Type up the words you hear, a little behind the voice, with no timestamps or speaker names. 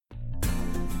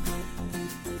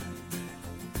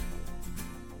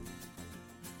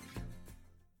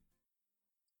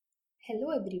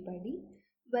Hello, everybody.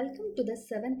 Welcome to the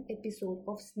seventh episode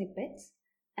of Snippets.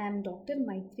 I am Dr.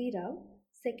 Maitri Rao,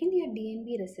 second year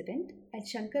DNB resident at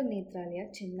Shankar Nethralaya,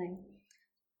 Chennai.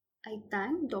 I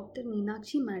thank Dr.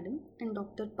 Meenakshi Madam and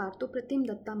Dr. Parthopratim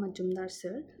Datta Majumdar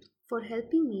sir for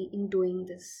helping me in doing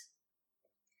this.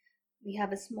 We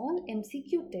have a small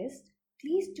MCQ test.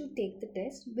 Please do take the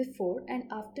test before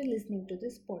and after listening to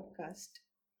this podcast.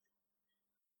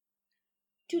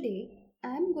 Today,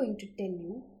 I am going to tell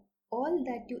you all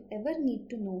that you ever need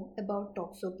to know about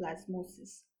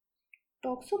toxoplasmosis.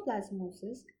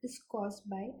 Toxoplasmosis is caused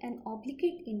by an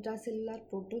obligate intracellular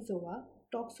protozoa,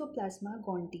 Toxoplasma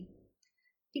gondii.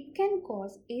 It can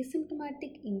cause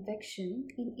asymptomatic infection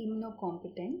in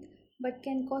immunocompetent but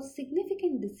can cause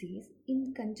significant disease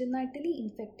in congenitally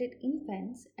infected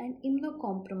infants and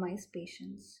immunocompromised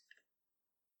patients.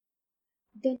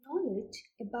 The knowledge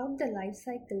about the life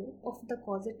cycle of the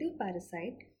causative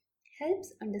parasite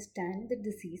helps understand the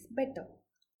disease better.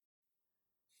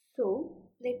 So,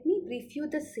 let me brief you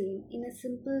the same in a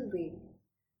simple way.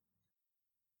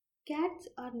 Cats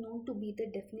are known to be the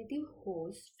definitive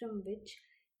host from which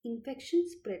infection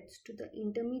spreads to the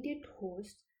intermediate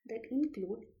hosts that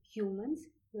include humans,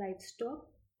 livestock,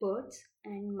 birds,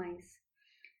 and mice.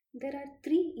 There are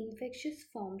three infectious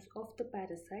forms of the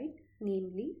parasite,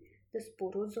 namely the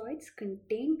sporozoites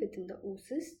contained within the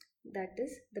oocyst, that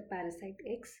is the parasite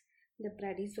X, the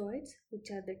bradyzoids, which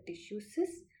are the tissue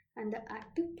cysts, and the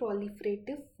active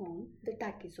proliferative form, the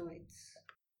tachyzoids.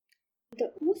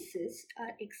 The oocysts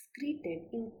are excreted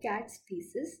in cat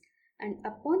feces, and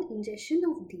upon ingestion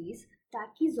of these,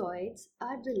 tachyzoids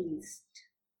are released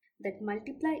that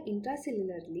multiply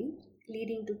intracellularly,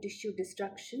 leading to tissue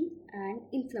destruction and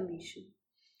inflammation.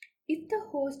 If the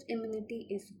host immunity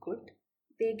is good,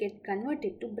 they get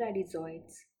converted to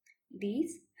bradyzoids.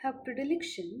 These have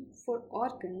predilection for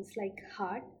organs like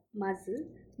heart, muscle,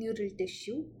 neural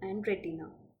tissue, and retina.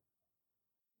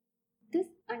 This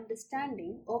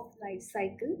understanding of life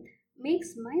cycle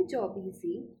makes my job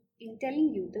easy in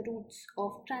telling you the routes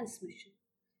of transmission.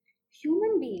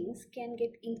 Human beings can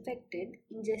get infected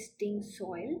ingesting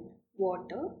soil,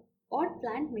 water, or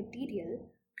plant material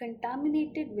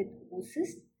contaminated with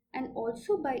oocysts and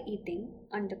also by eating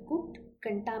undercooked,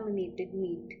 contaminated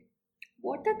meat.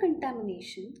 Water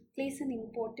contamination plays an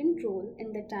important role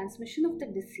in the transmission of the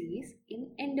disease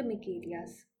in endemic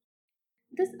areas.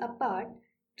 This apart,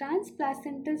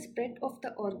 transplacental spread of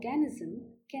the organism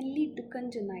can lead to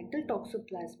congenital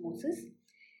toxoplasmosis,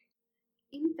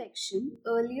 infection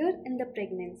earlier in the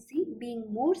pregnancy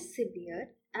being more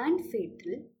severe and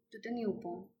fatal to the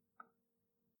newborn.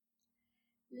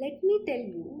 Let me tell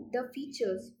you the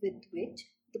features with which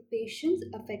the patients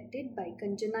affected by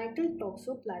congenital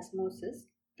toxoplasmosis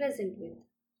present with.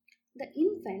 The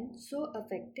infant so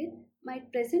affected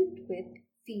might present with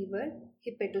fever,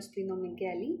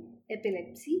 hepatosplenomegaly,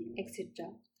 epilepsy,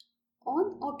 etc.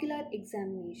 On ocular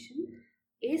examination,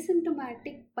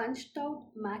 asymptomatic punched out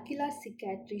macular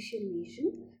cicatricial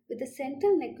lesion with a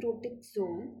central necrotic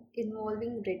zone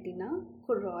involving retina,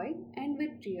 choroid, and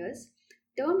vitreous,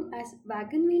 termed as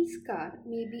Wagonville scar,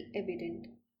 may be evident.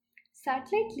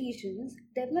 Satellite lesions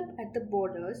develop at the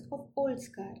borders of old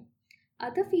scar.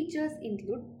 Other features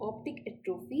include optic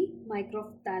atrophy,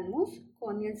 microphthalmos,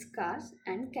 corneal scars,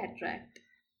 and cataract.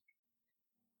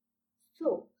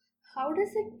 So, how does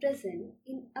it present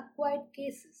in acquired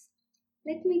cases?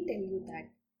 Let me tell you that.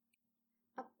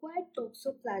 Acquired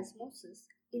toxoplasmosis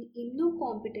in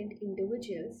immunocompetent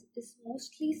individuals is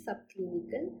mostly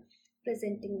subclinical,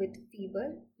 presenting with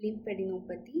fever,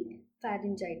 lymphadenopathy,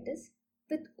 pharyngitis,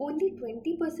 with only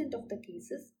 20% of the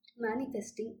cases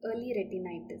manifesting early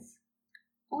retinitis.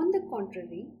 On the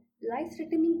contrary,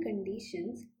 life-threatening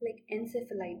conditions like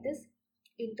encephalitis,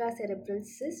 intracerebral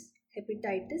cysts,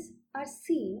 hepatitis are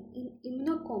seen in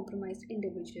immunocompromised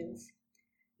individuals.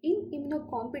 In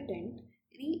immunocompetent,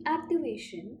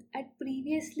 reactivation at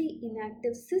previously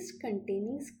inactive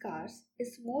cyst-containing scars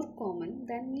is more common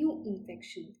than new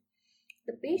infection.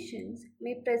 The patients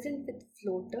may present with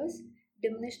floaters,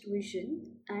 diminished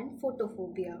vision, and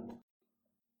photophobia.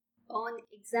 On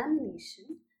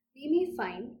examination, we may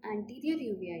find anterior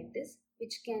uveitis,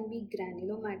 which can be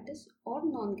granulomatous or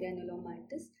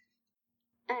non-granulomatous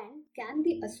and can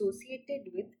be associated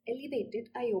with elevated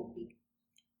IOP.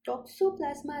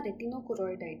 Toxoplasma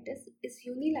retinochoroiditis is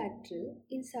unilateral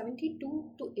in 72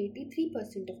 to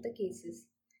 83% of the cases.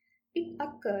 It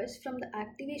occurs from the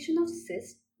activation of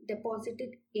cysts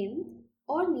deposited in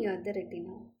or near the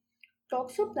retina.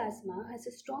 Toxoplasma has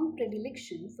a strong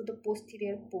predilection for the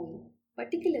posterior pole,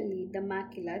 particularly the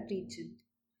macular region.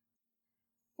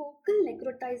 Focal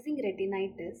necrotizing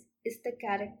retinitis is the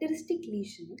characteristic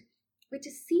lesion which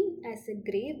is seen as a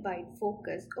gray-white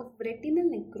focus of retinal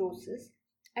necrosis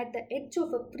at the edge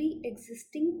of a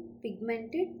pre-existing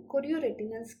pigmented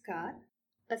chorioretinal scar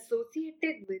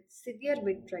associated with severe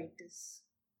vitritis.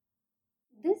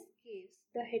 This gives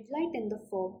the headlight in the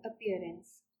fog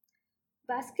appearance.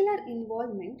 Vascular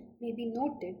involvement may be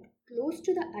noted close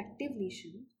to the active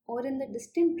lesion or in the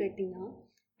distant retina,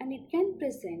 and it can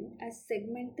present as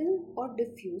segmental or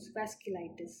diffuse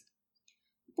vasculitis.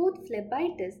 Both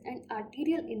phlebitis and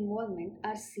arterial involvement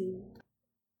are seen.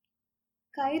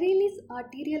 Chiaralis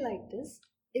arteriolitis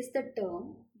is the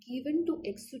term given to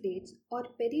exudates or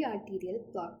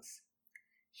periarterial plaques.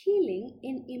 Healing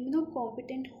in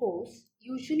immunocompetent hosts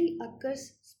usually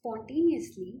occurs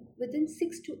spontaneously within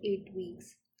 6 to 8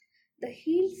 weeks. The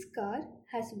healed scar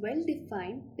has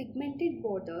well-defined pigmented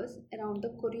borders around the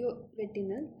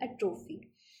chorioretinal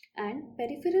atrophy, and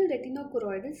peripheral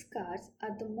retinochoroidal scars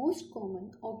are the most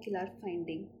common ocular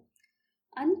finding.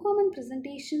 Uncommon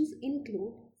presentations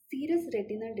include serous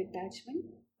retinal detachment,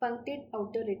 punctate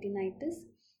outer retinitis,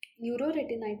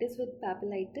 neuroretinitis with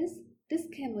papillitis, disc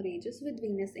hemorrhages with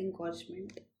venous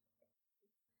engorgement.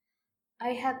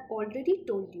 I have already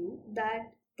told you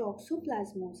that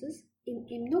toxoplasmosis in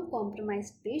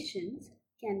immunocompromised patients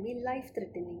can be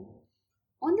life-threatening.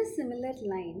 On the similar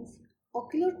lines,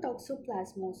 ocular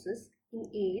toxoplasmosis in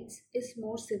AIDS is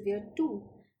more severe too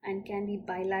and can be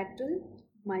bilateral,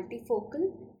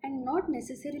 multifocal, and not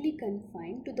necessarily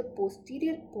confined to the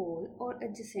posterior pole or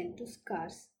adjacent to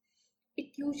scars. It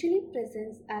usually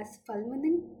presents as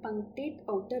fulminant punctate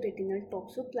outer retinal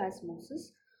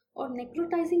toxoplasmosis or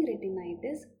necrotizing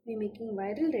retinitis mimicking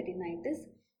viral retinitis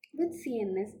with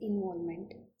CNS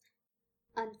involvement.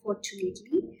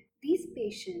 Unfortunately, these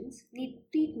patients need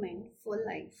treatment for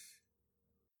life.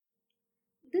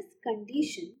 This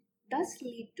condition does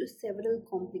lead to several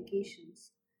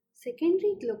complications.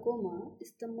 Secondary glaucoma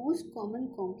is the most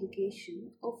common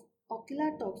complication of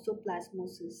ocular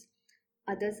toxoplasmosis.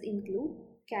 Others include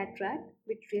cataract,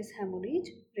 vitreous hemorrhage,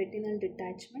 retinal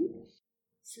detachment,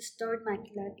 cystoid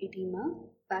macular edema,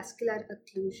 vascular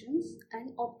occlusions,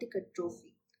 and optic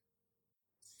atrophy.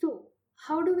 So,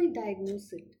 how do we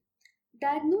diagnose it?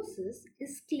 Diagnosis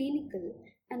is clinical,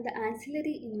 and the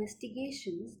ancillary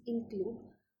investigations include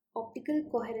optical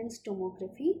coherence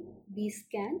tomography,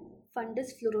 B-scan,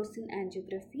 fundus fluorescein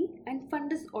angiography, and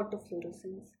fundus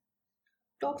autofluorescence.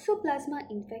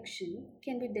 Toxoplasma infection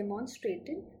can be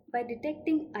demonstrated by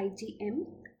detecting IgM,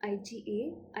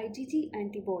 IgA, IgG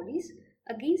antibodies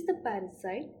against the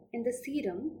parasite in the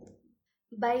serum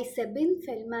by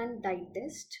Sabin-Feldman dye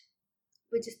test,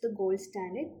 which is the gold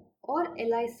standard, or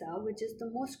ELISA, which is the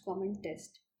most common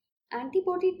test.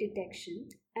 Antibody detection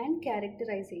and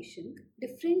characterization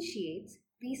differentiates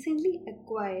recently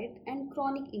acquired and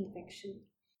chronic infection.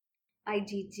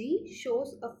 IgG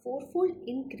shows a fourfold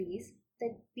increase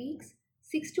that peaks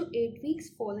 6 to 8 weeks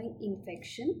following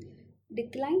infection,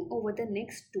 decline over the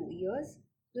next 2 years,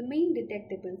 remain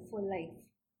detectable for life.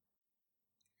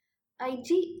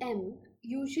 IgM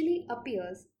usually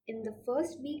appears in the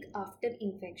first week after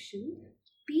infection,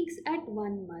 peaks at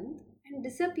 1 month, and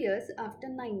disappears after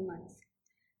 9 months.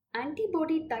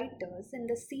 Antibody titers in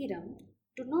the serum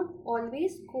do not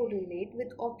always correlate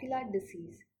with ocular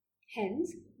disease.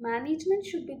 Hence, management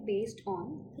should be based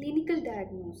on clinical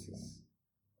diagnosis.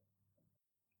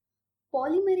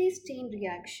 Polymerase chain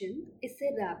reaction is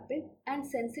a rapid and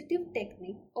sensitive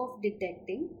technique of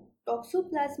detecting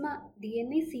toxoplasma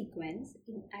DNA sequence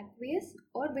in aqueous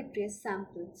or vitreous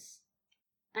samples.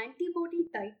 Antibody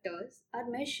titers are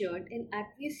measured in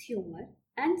aqueous humor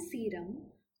and serum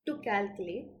to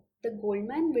calculate the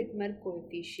Goldman-Whitmer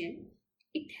coefficient.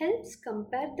 It helps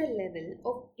compare the level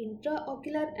of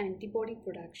intraocular antibody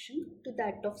production to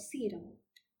that of serum.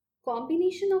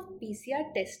 Combination of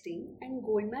PCR testing and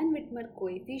Goldman-Whitmer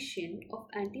coefficient of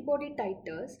antibody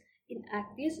titers in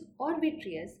aqueous or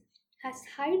vitreous has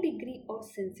high degree of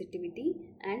sensitivity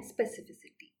and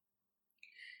specificity.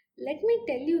 Let me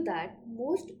tell you that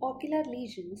most ocular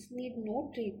lesions need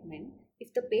no treatment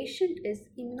if the patient is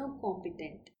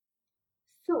immunocompetent.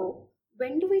 So,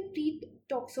 when do we treat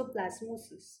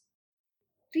toxoplasmosis?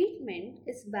 Treatment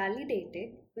is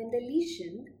validated when the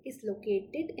lesion is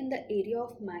located in the area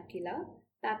of macula,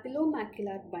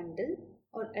 papillomacular bundle,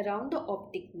 or around the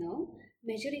optic nerve,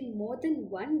 measuring more than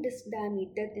 1 disc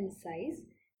diameter in size.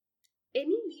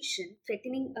 Any lesion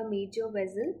threatening a major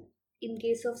vessel in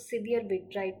case of severe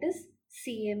vitritis,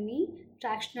 CME,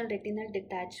 tractional retinal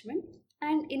detachment,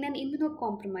 and in an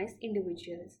immunocompromised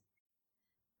individuals.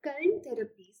 Current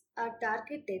therapies are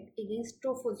targeted against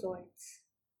trophozoites.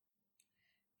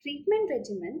 Treatment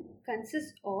regimen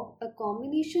consists of a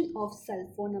combination of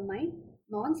sulfonamide,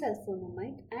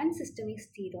 non-sulfonamide and systemic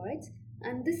steroids,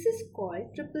 and this is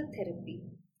called triple therapy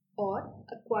or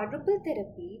a quadruple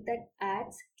therapy that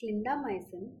adds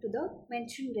clindamycin to the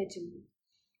mentioned regimen.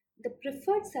 The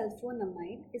preferred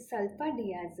sulfonamide is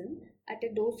sulfadiazine at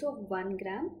a dose of 1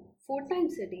 gram 4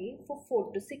 times a day for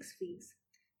 4 to 6 weeks.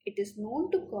 It is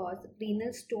known to cause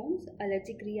renal stones,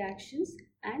 allergic reactions,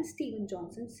 and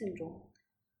Stevens-Johnson syndrome.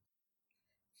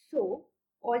 So,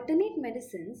 alternate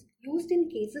medicines used in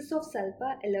cases of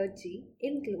sulfa allergy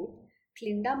include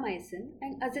clindamycin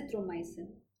and azithromycin.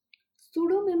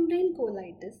 Pseudomembrane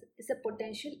colitis is a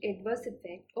potential adverse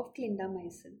effect of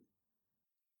clindamycin.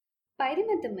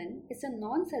 Pyrimethamine is a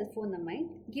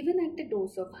non-sulfonamide given at a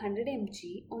dose of 100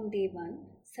 mg on day 1,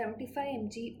 75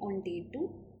 mg on day 2,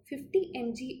 50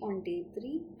 mg on day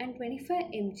 3 and 25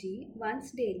 mg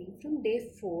once daily from day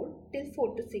 4 till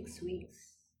 4 to 6 weeks.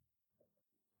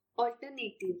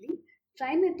 Alternatively,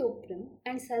 trimethoprim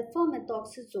and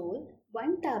sulfamethoxazole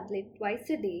 1 tablet twice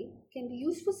a day can be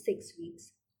used for 6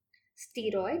 weeks.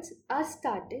 Steroids are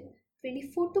started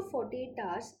 24 to 48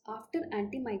 hours after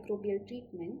antimicrobial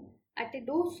treatment at a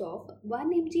dose of 1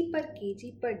 mg per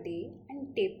kg per day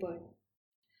and tapered.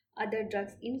 Other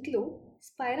drugs include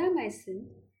spiramycin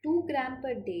 2 gram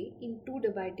per day in 2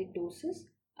 divided doses,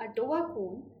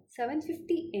 atovaquone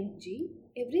 750 mg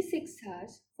every 6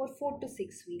 hours for 4 to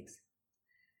 6 weeks.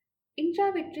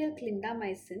 Intravitreal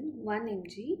clindamycin 1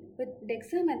 mg with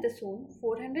dexamethasone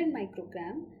 400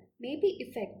 microgram may be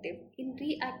effective in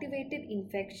reactivated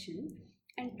infection,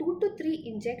 and 2 to 3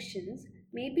 injections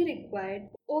may be required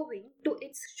owing to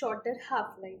its shorter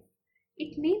half-life.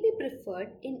 It may be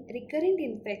preferred in recurrent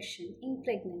infection in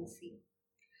pregnancy.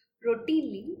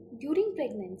 Routinely, during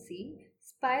pregnancy,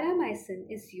 spiramycin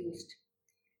is used.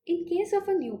 In case of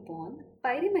a newborn,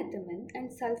 pyrimethamine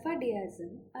and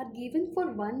sulfadiazine are given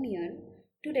for 1 year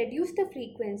to reduce the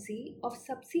frequency of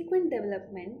subsequent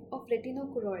development of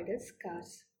retinochoroidal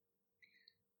scars.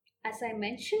 As I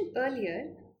mentioned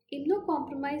earlier,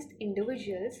 immunocompromised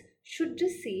individuals should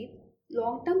receive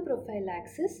long-term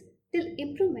prophylaxis till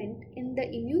improvement in the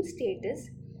immune status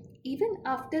even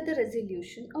after the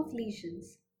resolution of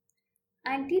lesions.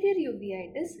 Anterior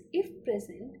uveitis, if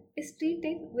present, is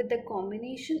treated with the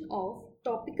combination of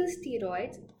topical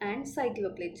steroids and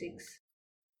cycloplegics.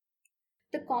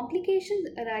 The complications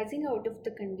arising out of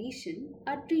the condition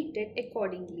are treated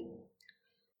accordingly.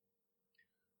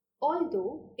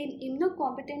 Although in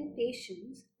immunocompetent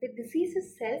patients, the disease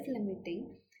is self-limiting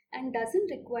and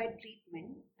doesn't require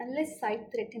treatment unless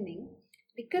sight-threatening,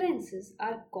 recurrences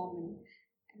are common,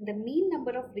 and the mean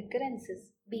number of recurrences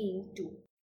being 2.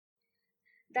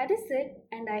 That is it,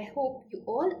 and I hope you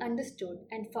all understood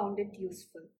and found it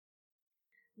useful.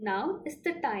 Now is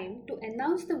the time to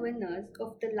announce the winners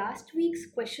of the last week's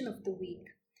question of the week.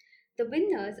 The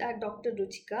winners are Dr.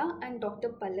 Ruchika and Dr.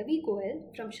 Pallavi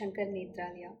Goel from Shankar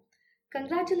Nethralaya.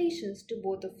 Congratulations to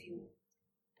both of you.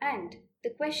 And the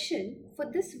question for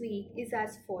this week is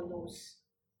as follows.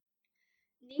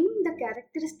 Name the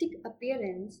characteristic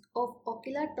appearance of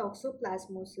ocular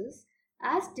toxoplasmosis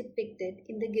as depicted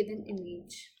in the given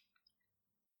image.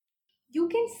 You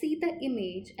can see the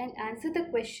image and answer the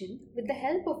question with the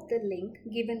help of the link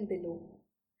given below.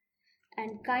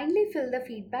 And kindly fill the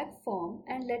feedback form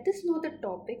and let us know the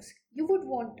topics you would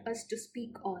want us to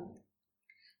speak on.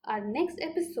 Our next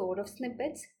episode of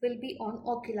Snippets will be on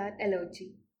ocular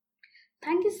allergy.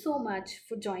 Thank you so much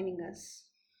for joining us.